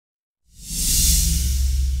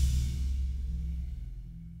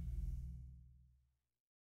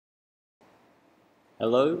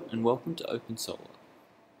Hello and welcome to OpenSolar.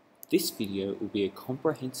 This video will be a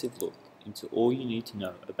comprehensive look into all you need to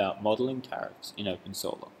know about modeling tariffs in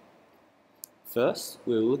OpenSolar. First,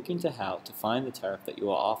 we will look into how to find the tariff that you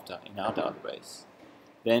are after in our database.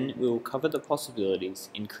 Then we will cover the possibilities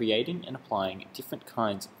in creating and applying different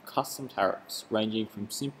kinds of custom tariffs ranging from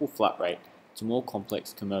simple flat rate to more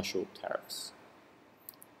complex commercial tariffs.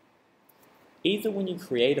 Either when you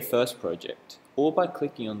create a first project or by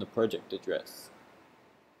clicking on the project address,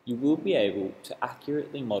 you will be able to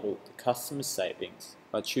accurately model the customer's savings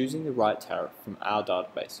by choosing the right tariff from our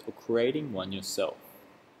database or creating one yourself,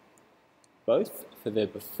 both for their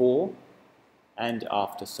before and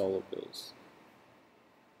after solar bills.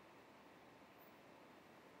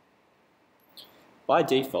 By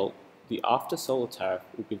default, the after solar tariff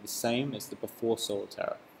will be the same as the before solar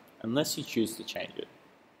tariff, unless you choose to change it.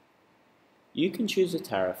 You can choose a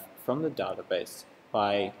tariff from the database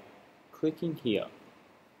by clicking here.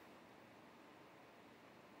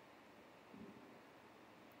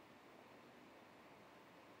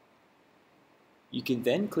 You can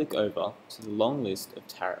then click over to the long list of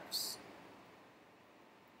tariffs.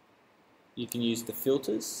 You can use the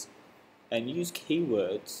filters and use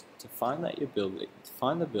keywords to find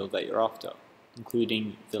the bill that you're after,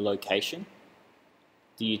 including the location,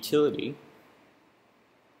 the utility,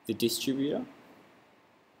 the distributor,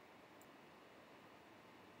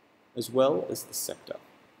 as well as the sector.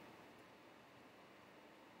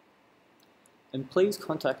 And please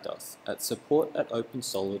contact us at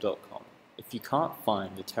support@opensolar.com if you can't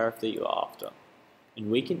find the tariff that you're after, and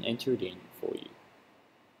we can enter it in for you.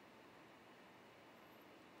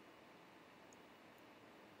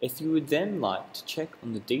 If you would then like to check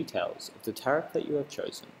on the details of the tariff that you have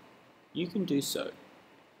chosen, you can do so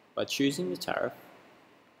by choosing the tariff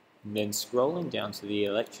and then scrolling down to the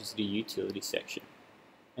electricity utility section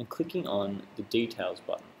and clicking on the details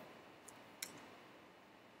button.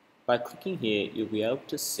 By clicking here, you'll be able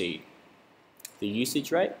to see the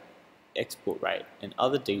usage rate, export rate, and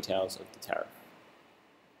other details of the tariff.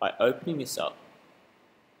 By opening this up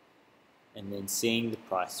and then seeing the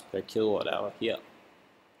price per kilowatt hour here.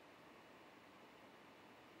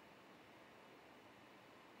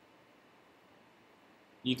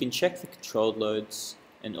 You can check the controlled loads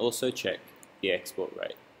and also check the export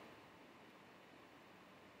rate.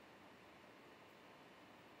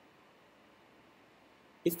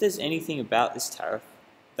 If there's anything about this tariff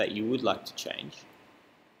that you would like to change,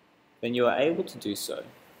 then you are able to do so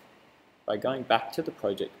by going back to the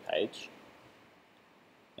project page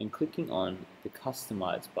and clicking on the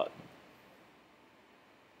Customize button.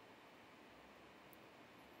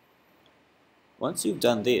 Once you've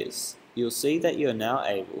done this, you'll see that you are now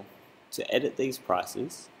able to edit these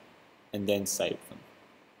prices and then save them.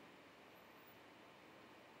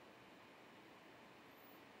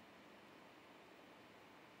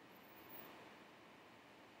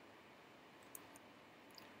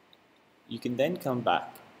 You can then come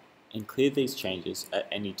back and clear these changes at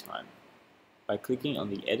any time by clicking on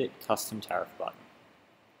the Edit Custom Tariff button.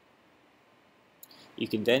 You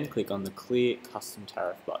can then click on the Clear Custom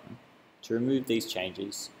Tariff button to remove these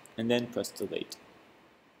changes and then press Delete.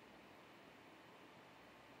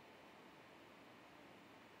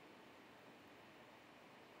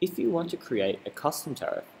 If you want to create a custom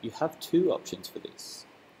tariff, you have two options for this.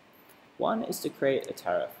 One is to create a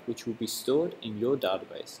tariff which will be stored in your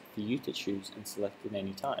database for you to choose and select at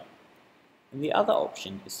any time. And the other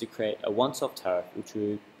option is to create a once-off tariff which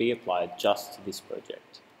will be applied just to this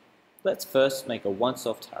project. Let's first make a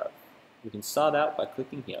once-off tariff. We can start out by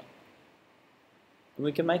clicking here. And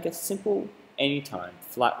we can make a simple anytime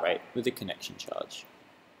flat rate with a connection charge.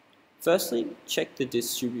 Firstly, check the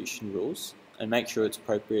distribution rules and make sure it's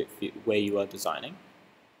appropriate for where you are designing.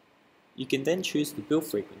 You can then choose the bill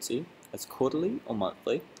frequency as quarterly or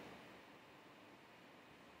monthly.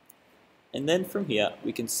 And then from here,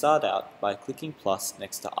 we can start out by clicking plus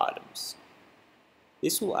next to items.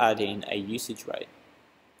 This will add in a usage rate.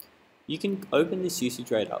 You can open this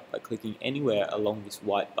usage rate up by clicking anywhere along this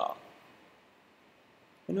white bar.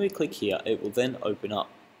 When we click here, it will then open up.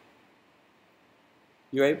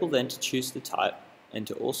 You're able then to choose the type and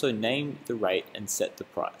to also name the rate and set the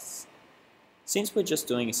price. Since we're just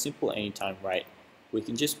doing a simple anytime rate, we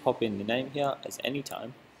can just pop in the name here as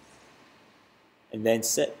anytime and then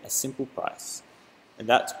set a simple price, and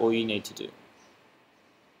that's all you need to do.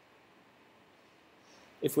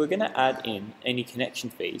 If we're going to add in any connection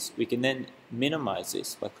fees, we can then minimize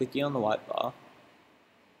this by clicking on the white bar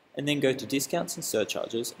and then go to discounts and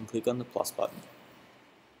surcharges and click on the plus button.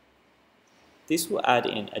 This will add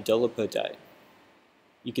in $1 per day.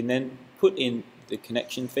 You can then put in the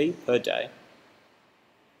connection fee per day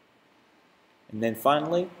And then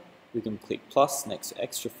finally, we can click plus next to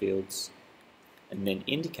extra fields and then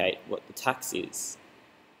indicate what the tax is.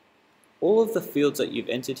 All of the fields that you've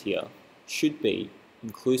entered here should be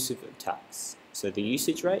inclusive of tax. So the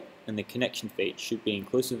usage rate and the connection fee should be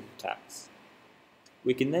inclusive of tax.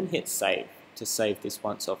 We can then hit save to save this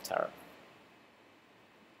once-off tariff.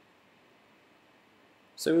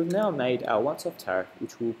 So we've now made our once-off tariff,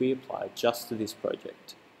 which will be applied just to this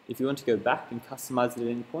project. If you want to go back and customize it at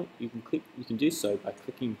any point, you can do so by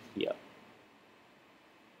clicking here.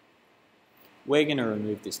 We're going to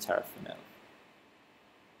remove this tariff for now.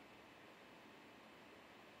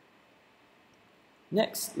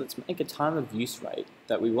 Next, let's make a time of use rate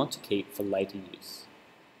that we want to keep for later use.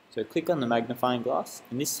 So click on the magnifying glass,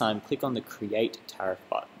 and this time click on the Create Tariff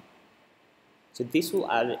button. So this will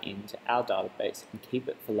add it into our database and keep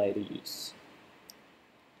it for later use.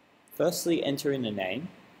 Firstly, enter in a name,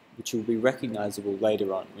 which will be recognizable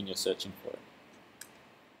later on when you're searching for it.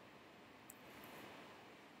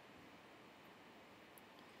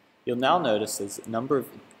 You'll now notice there's a number of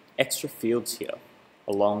extra fields here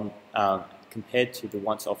along compared to the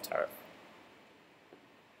once-off tariff.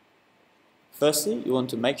 Firstly, you want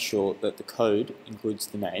to make sure that the code includes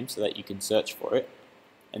the name so that you can search for it,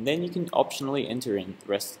 and then you can optionally enter in the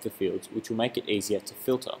rest of the fields, which will make it easier to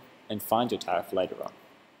filter and find your tariff later on.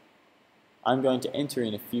 I'm going to enter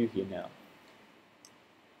in a few here now.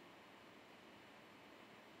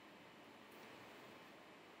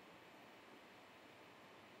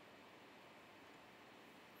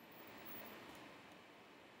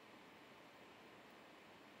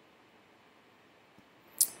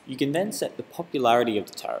 You can then set the popularity of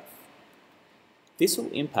the tariff. This will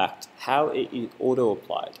impact how it is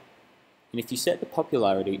auto-applied, and if you set the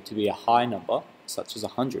popularity to be a high number, such as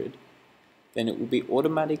 100, then it will be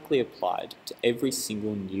automatically applied to every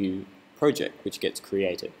single new project which gets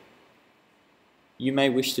created. You may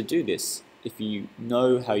wish to do this if you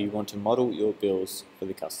know how you want to model your bills for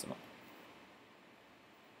the customer.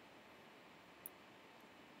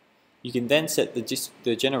 You can then set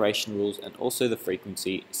the generation rules and also the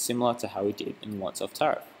frequency, similar to how we did in the once-off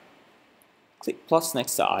tariff. Click plus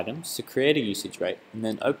next to items to create a usage rate, and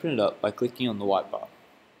then open it up by clicking on the white bar.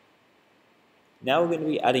 Now we're going to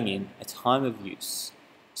be adding in a time of use,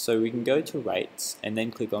 so we can go to rates and then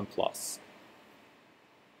click on plus.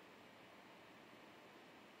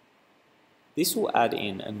 This will add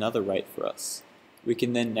in another rate for us. We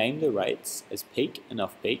can then name the rates as peak and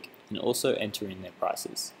off-peak and also enter in their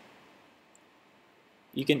prices.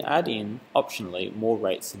 You can add in, optionally, more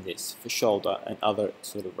rates than this for shoulder and other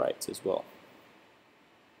sort of rates as well.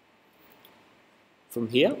 From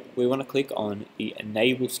here, we want to click on the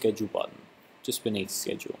Enable Schedule button, just beneath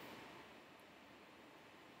Schedule.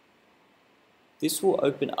 This will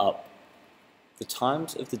open up the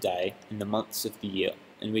times of the day and the months of the year,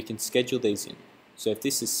 and we can schedule these in. So if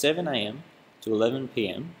this is 7 AM to 11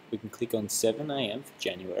 PM, we can click on 7 AM for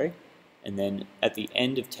January, and then at the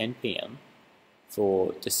end of 10 PM,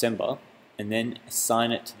 for December, and then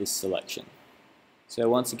assign it to this selection. So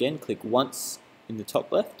once again, click once in the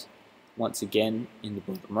top left, once again in the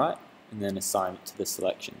bottom right, and then assign it to the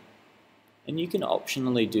selection. And you can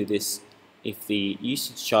optionally do this if the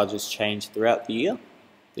usage charges change throughout the year,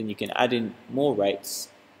 then you can add in more rates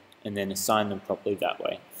and then assign them properly that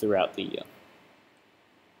way throughout the year.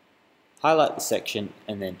 Highlight the section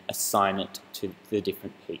and then assign it to the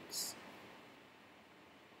different peaks.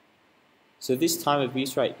 So this time of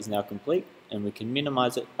use rate is now complete, and we can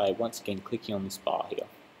minimize it by once again clicking on this bar here.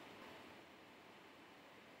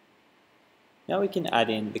 Now we can add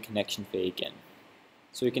in the connection fee again.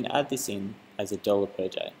 So we can add this in as $1 per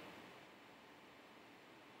day.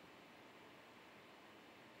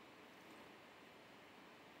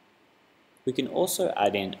 We can also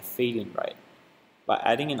add in a feed-in rate by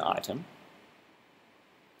adding an item,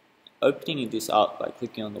 opening this up by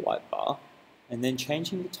clicking on the white bar, and then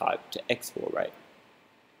changing the type to export rate.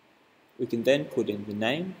 We can then put in the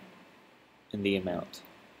name and the amount,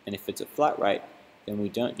 and if it's a flat rate, then we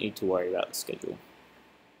don't need to worry about the schedule.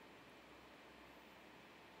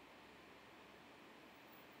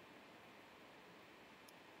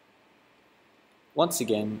 Once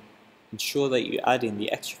again, ensure that you add in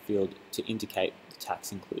the extra field to indicate the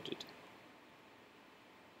tax included.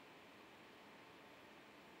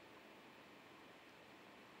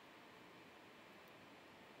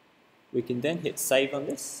 We can then hit save on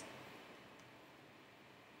this,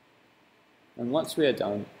 and once we are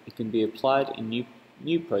done, it can be applied in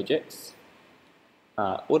new projects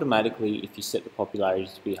automatically if you set the popularity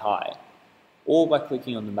to be high, or by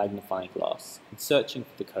clicking on the magnifying glass and searching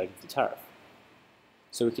for the code of the tariff.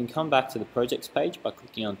 So we can come back to the projects page by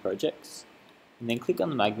clicking on projects, and then click on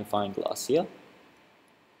the magnifying glass here.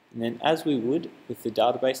 And then as we would with the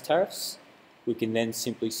database tariffs, we can then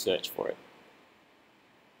simply search for it.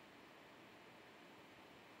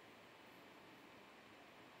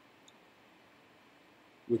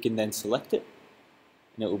 We can then select it,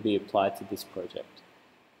 and it will be applied to this project.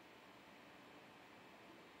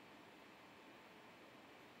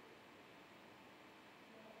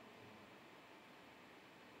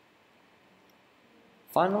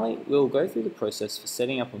 Finally, we will go through the process for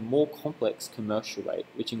setting up a more complex commercial rate,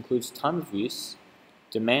 which includes time of use,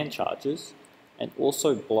 demand charges, and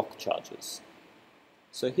also block charges.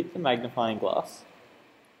 So hit the magnifying glass,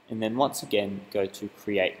 and then once again go to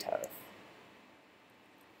Create Tariff.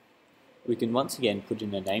 We can once again put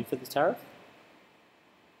in a name for the tariff,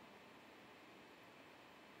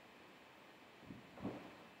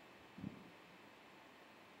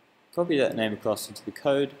 copy that name across into the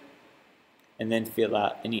code, and then fill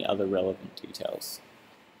out any other relevant details.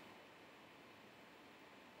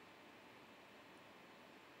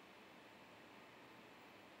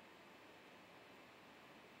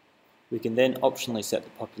 We can then optionally set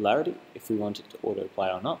the popularity if we want it to auto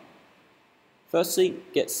apply or not. Firstly,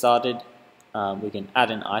 get started, we can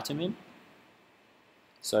add an item in.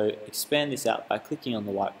 So expand this out by clicking on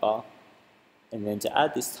the white bar, and then to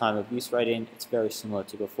add this time of use rate in, it's very similar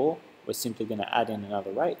to before. We're simply going to add in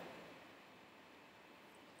another rate.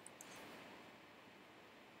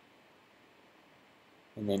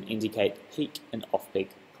 And then indicate peak and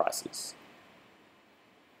off-peak prices.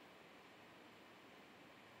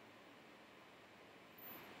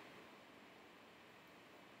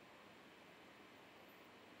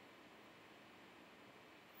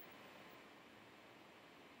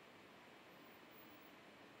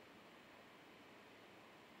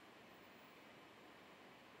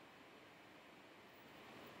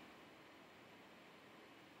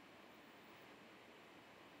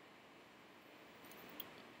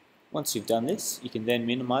 Once you've done this, you can then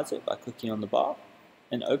minimize it by clicking on the bar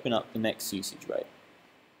and open up the next usage rate.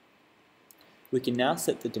 We can now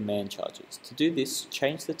set the demand charges. To do this,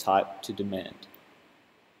 change the type to demand.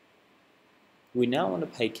 We now want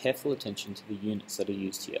to pay careful attention to the units that are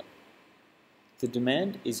used here. The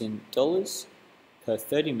demand is in dollars per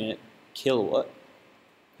 30-minute kilowatt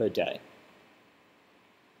per day.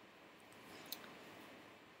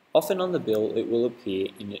 Often on the bill, it will appear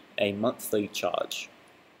in a monthly charge.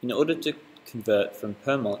 In order to convert from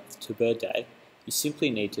per month to per day, you simply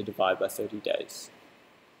need to divide by 30 days.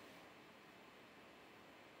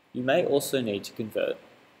 You may also need to convert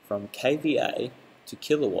from kVA to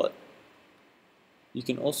kilowatt. You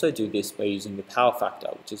can also do this by using the power factor,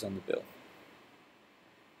 which is on the bill.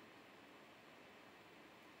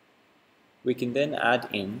 We can then add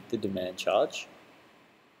in the demand charge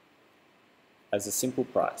as a simple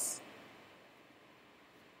price.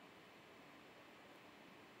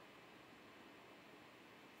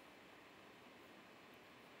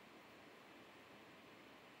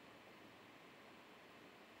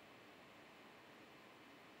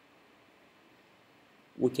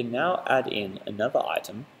 We can now add in another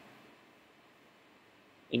item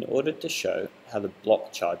in order to show how the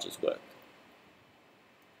block charges work.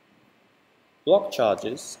 Block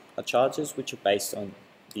charges are charges which are based on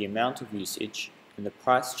the amount of usage and the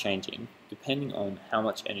price changing depending on how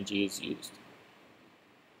much energy is used.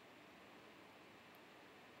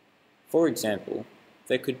 For example,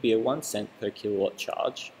 there could be a 1 cent per kilowatt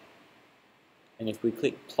charge, and if we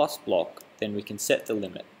click plus block, then we can set the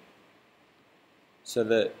limit. So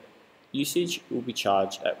the usage will be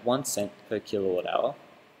charged at 1 cent per kilowatt hour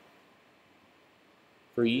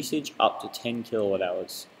for usage up to 10 kilowatt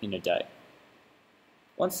hours in a day.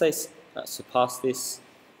 Once they surpass this,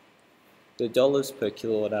 the dollars per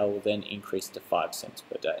kilowatt hour will then increase to 5 cents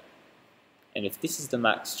per day. And if this is the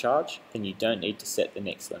max charge, then you don't need to set the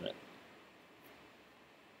next limit.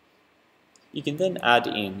 You can then add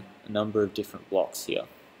in a number of different blocks here,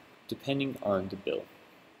 depending on the bill.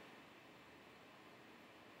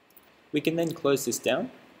 We can then close this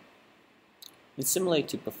down, and similarly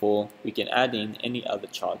to before, we can add in any other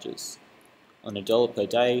charges on a dollar per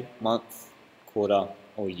day, month, quarter,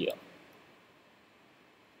 or year.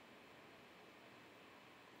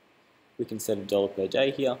 We can set $1 per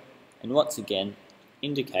day here, and once again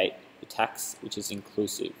indicate the tax which is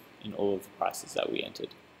inclusive in all of the prices that we entered.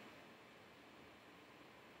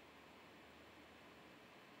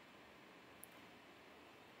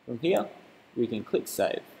 From here, we can click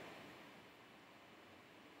Save.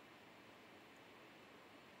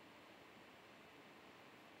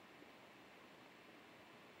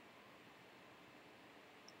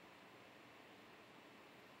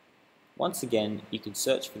 Once again, you can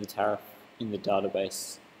search for the tariff in the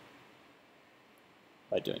database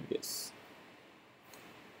by doing this.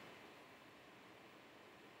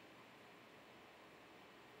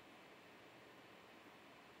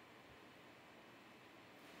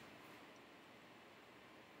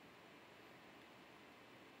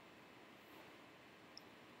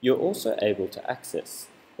 You're also able to access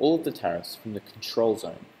all of the tariffs from the control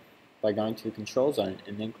zone by going to the control zone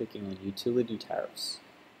and then clicking on Utility Tariffs.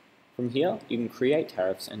 From here, you can create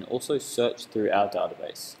tariffs and also search through our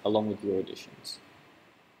database along with your additions.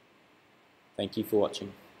 Thank you for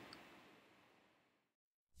watching.